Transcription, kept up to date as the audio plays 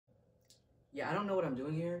Yeah, I don't know what I'm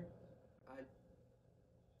doing here.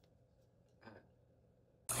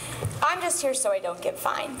 I'm just here so I don't get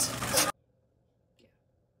fined.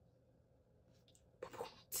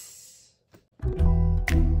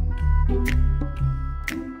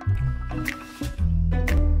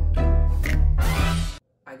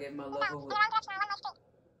 I gave my love away.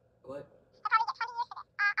 What?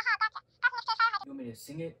 You want me to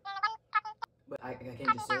sing it? But I can't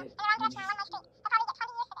just say it.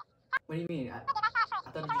 What do you mean? I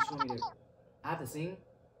thought you just want me to. I have to sing?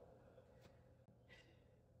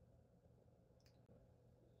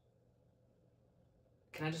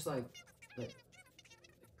 Can I just like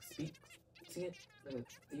speak? Sing it? Like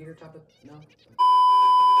a theater type of. No?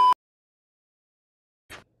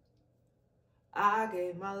 I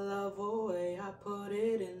gave my love away, I put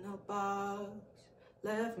it in a box.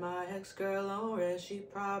 Left my ex-girl on red, she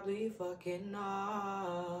probably fucking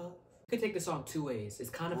off. You could take the song two ways. It's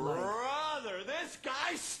kind of like... Brother, this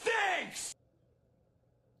guy stinks!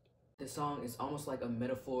 This song is almost like a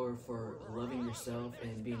metaphor for loving yourself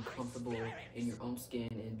and being comfortable in your own skin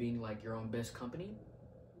and being like your own best company.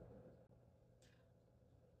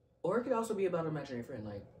 Or it could also be about an imaginary friend,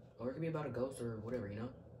 like, or it could be about a ghost or whatever, you know?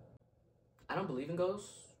 I don't believe in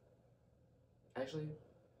ghosts. Actually.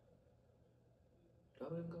 Do I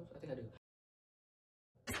believe in ghosts? I think I do.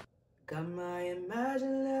 Got my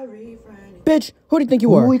imaginary friend. Bitch, who do you think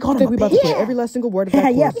you are? Ooh, we called think him we a about to play pig. every last single word of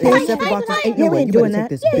that Yeah, course. yeah, Except for boxes. Ain't no we way. ain't You better doing take that.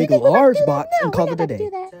 this Yeah, big you think we're large gonna- box no, and call we're it not a gonna day. do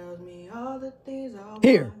that. Tells me all the things I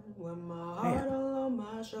Here. want with my heart all on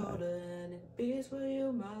my shoulder and it beats for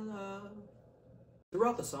you, my love.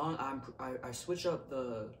 Throughout the song, I switch up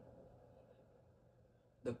the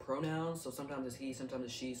pronouns, so sometimes it's he, sometimes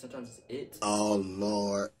it's she, sometimes it's it. Oh,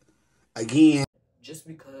 Lord. Again. Just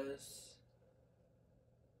because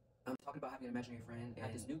I'm talking about having an imaginary friend, I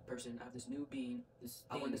have this new person, I have this new being,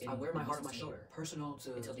 I wear my heart on my shoulder. Personal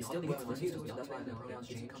to, it still beats for you, that's why the pronouns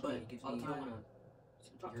change, but you don't wanna,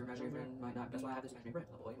 your imaginary friend might not, that's why I have this imaginary friend,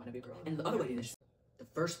 a boy, might not be a girl. And the other way is, the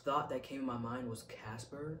first thought that came in my mind was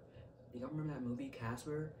Casper. Do y'all remember that movie,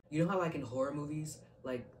 Casper? You know how like in horror movies,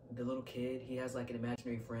 like the little kid, he has like an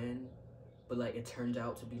imaginary friend, but like it turns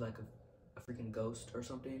out to be like a freaking ghost or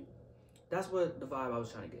something? That's what the vibe I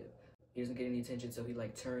was trying to get. He doesn't get any attention, so he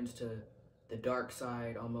like turns to the dark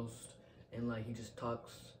side almost, and like he just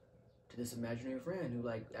talks to this imaginary friend who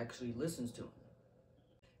like actually listens to him.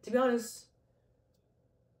 To be honest,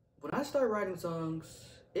 when I start writing songs,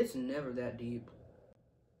 it's never that deep,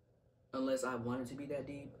 unless I want it to be that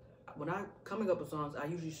deep. When I'm coming up with songs, I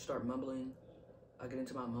usually start mumbling. I get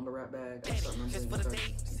into my mumble rap bag, I start mumbling, I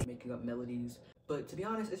start making up melodies. But to be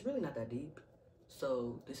honest, it's really not that deep.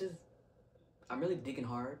 So this is, I'm really digging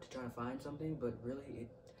hard to try to find something, but really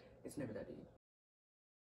it's never that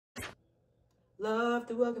deep. Love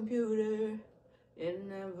through a computer, it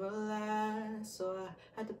never lasts, so I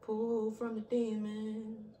had to pull from the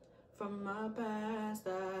demons from my past.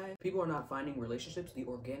 People are not finding relationships the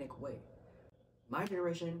organic way. My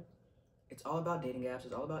generation, it's all about dating apps,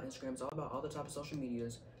 it's all about Instagram, it's all about all the type of social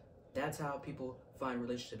medias. That's how people find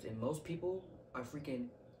relationships, and most people are freaking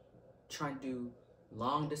trying to do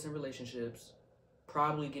long distance relationships,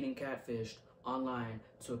 probably getting catfished online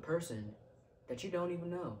to a person that you don't even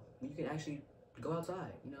know. You can actually go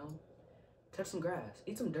outside, you know, touch some grass,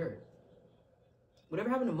 eat some dirt. Whatever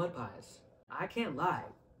happened to mud pies? I can't lie.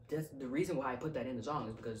 That's the reason why I put that in the song,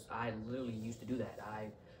 is because I literally used to do that.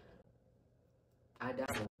 I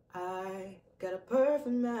dabble. I got a perfect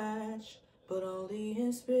match, but only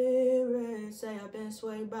in spirit. Say I've been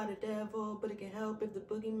swayed by the devil, but it can help if the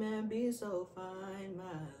boogeyman be so fine.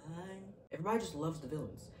 Everybody just loves the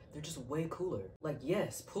villains. They're just way cooler. Like,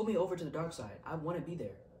 yes, pull me over to the dark side. I want to be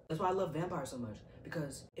there. That's why I love vampires so much.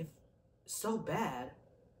 Because if so bad,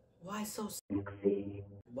 why so sexy?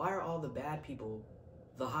 Why are all the bad people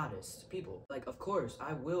the hottest people? Like, of course,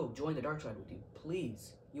 I will join the dark side with you.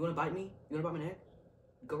 Please. You want to bite me? You want to bite my neck?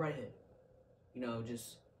 Go right ahead. You know,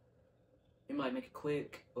 just, it might make it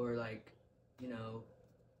quick, or like, you know,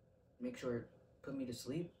 make sure, put me to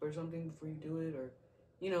sleep or something before you do it, or,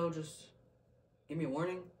 you know, just give me a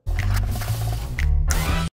warning.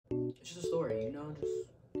 It's just a story, you know, just,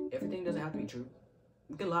 everything doesn't have to be true.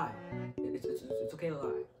 You can lie. It's okay to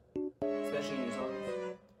lie. Especially in your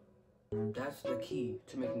songs. That's the key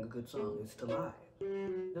to making a good song, is to lie.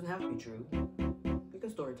 It doesn't have to be true. You can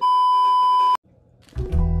story tell.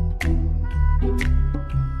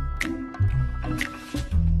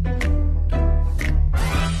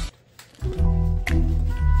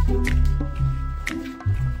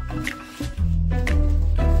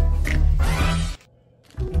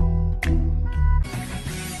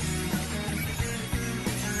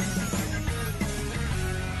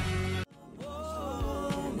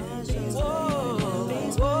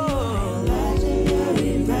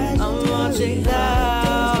 music loud.